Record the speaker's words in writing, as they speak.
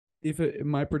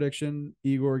my prediction,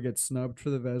 Igor gets snubbed for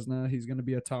the Vezina, he's going to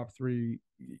be a top three,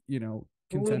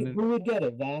 contendant. Who would get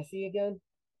it? Vasi again?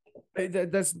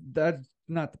 That's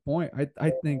not the point.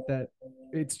 I think that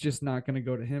it's just not going to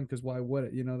go to him because why would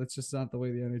it? That's just not the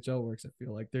way the NHL works. I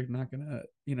feel like they're not going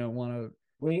to want to.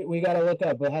 We got to look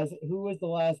up. But who was the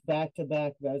last back to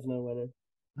back Vezina winner?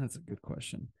 That's a good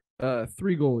question.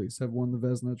 Three goalies have won the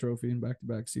Vezina Trophy in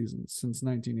back-to-back seasons since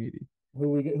 1980.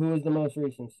 Who was the most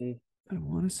recent, Steve? I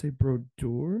want to say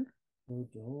Brodeur.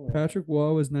 Brodeur. Patrick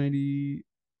Waugh was 90,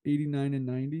 89 and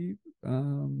 90.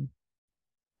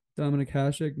 Dominic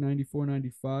Hasek, 94,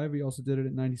 95. He also did it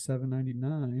at 97,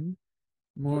 99.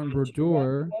 Martin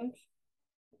Brodeur.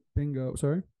 Bingo.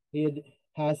 Sorry.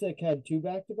 Hasek had two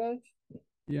back to backs?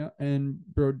 Yeah. And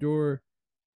Brodeur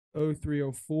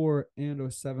 0304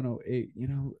 and 0708.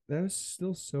 That was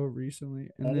still so recently.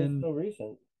 And that then is so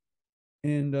recent.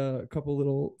 And a couple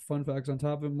little fun facts on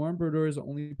top of it. Martin Brodeur is the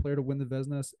only player to win the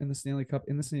Vezina and the Stanley Cup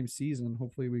in the same season.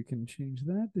 Hopefully we can change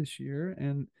that this year.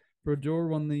 And Brodeur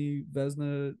won the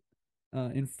Vezina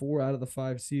in 4 out of the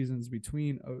 5 seasons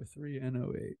between 03 and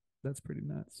 08. That's pretty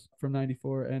nuts. From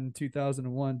 94 and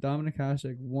 2001, Dominic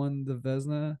Hasek won the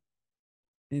Vezina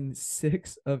in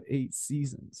 6 of 8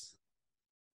 seasons.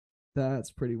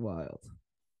 That's pretty wild.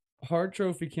 Hard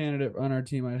trophy candidate on our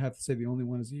team, I'd have to say the only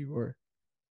one is Igor.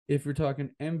 If you're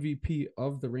talking MVP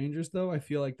of the Rangers, though, I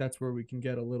feel like that's where we can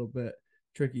get a little bit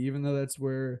tricky, even though that's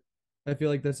where I feel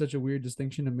like that's such a weird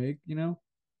distinction to make,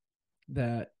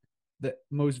 that the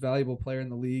most valuable player in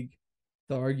the league,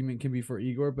 the argument can be for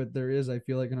Igor, but there is, I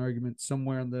feel like, an argument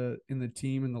somewhere in the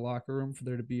team, in the locker room, for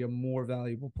there to be a more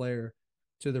valuable player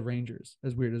to the Rangers,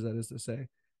 as weird as that is to say.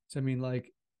 So, I mean,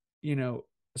 like,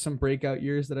 some breakout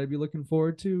years that I'd be looking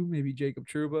forward to, maybe Jacob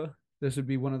Trouba. This would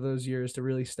be one of those years to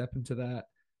really step into that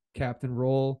captain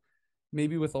role,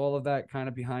 maybe with all of that kind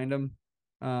of behind him,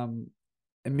 and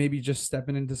maybe just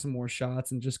stepping into some more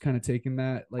shots and just kind of taking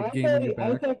that game on your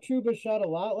back. I thought Trouba shot a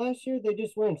lot last year. They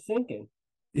just weren't sinking.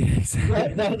 Yeah,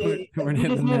 exactly. We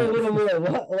just need a little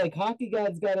more. Like hockey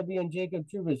gods got to be in Jacob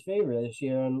Trouba's favor this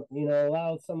year, and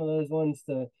allow some of those ones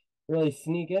to really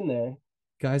sneak in there.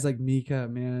 Guys like Mika,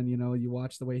 man, you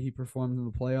watch the way he performed in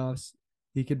the playoffs.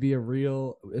 He could be a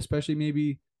real, especially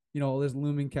maybe all this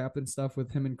looming captain stuff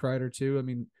with him and Kreider too. I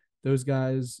mean, those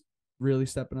guys really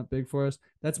stepping up big for us.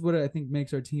 That's what I think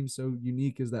makes our team so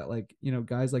unique, is that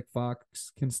guys like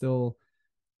Fox can still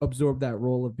absorb that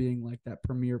role of being like that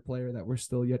premier player that we're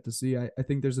still yet to see. I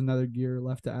think there's another gear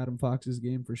left to Adam Fox's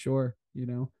game for sure.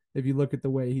 If you look at the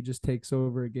way he just takes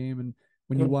over a game, and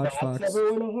when you watch Fox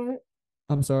ever win a Hart?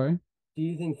 I'm sorry? Do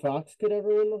you think Fox could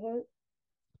ever win the Hart?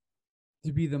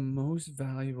 To be the most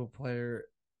valuable player,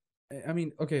 I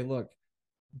mean, okay, look,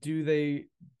 do they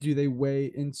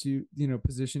weigh into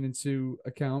position into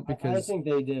account? Because I think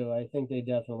they do. I think they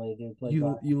definitely do.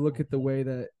 You look at the way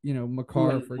that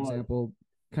Makar, for example,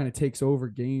 kind of takes over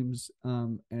games,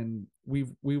 and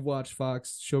we've watched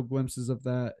Fox show glimpses of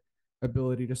that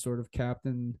ability to sort of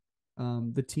captain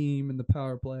the team and the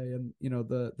power play and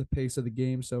the pace of the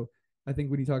game. So I think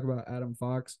when you talk about Adam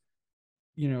Fox,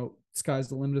 sky's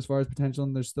the limit as far as potential,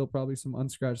 and there's still probably some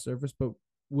unscratched surface, but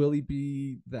will he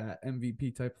be that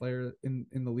MVP type player in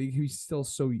the league? He's still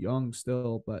so young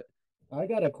still, but I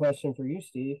got a question for you,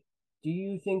 Steve. Do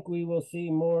you think we will see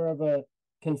more of a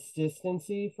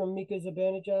consistency from Mika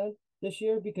Zibanejad this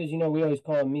year? Because, we always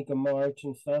call him Mika March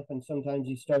and stuff, and sometimes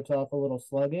he starts off a little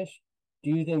sluggish.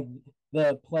 Do you think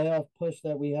the playoff push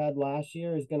that we had last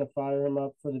year is going to fire him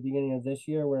up for the beginning of this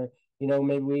year where,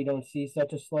 maybe we don't see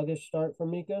such a sluggish start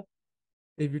from Mika?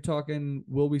 If you're talking,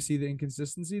 will we see the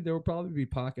inconsistency? There will probably be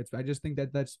pockets. But I just think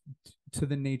that that's to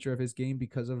the nature of his game,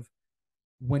 because of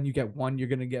when you get one, you're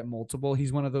going to get multiple.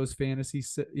 He's one of those fantasy,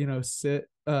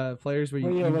 players where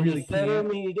you really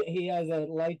can't. He has a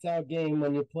lights out game.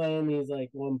 When you play him, he's like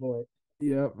 1 point.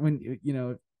 Yeah, when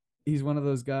he's one of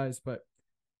those guys. But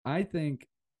I think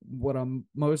what I'm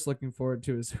most looking forward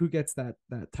to is who gets that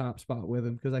top spot with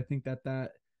him, because I think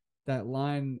that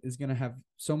line is going to have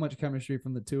so much chemistry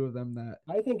from the two of them that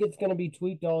I think it's going to be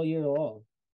tweaked all year long.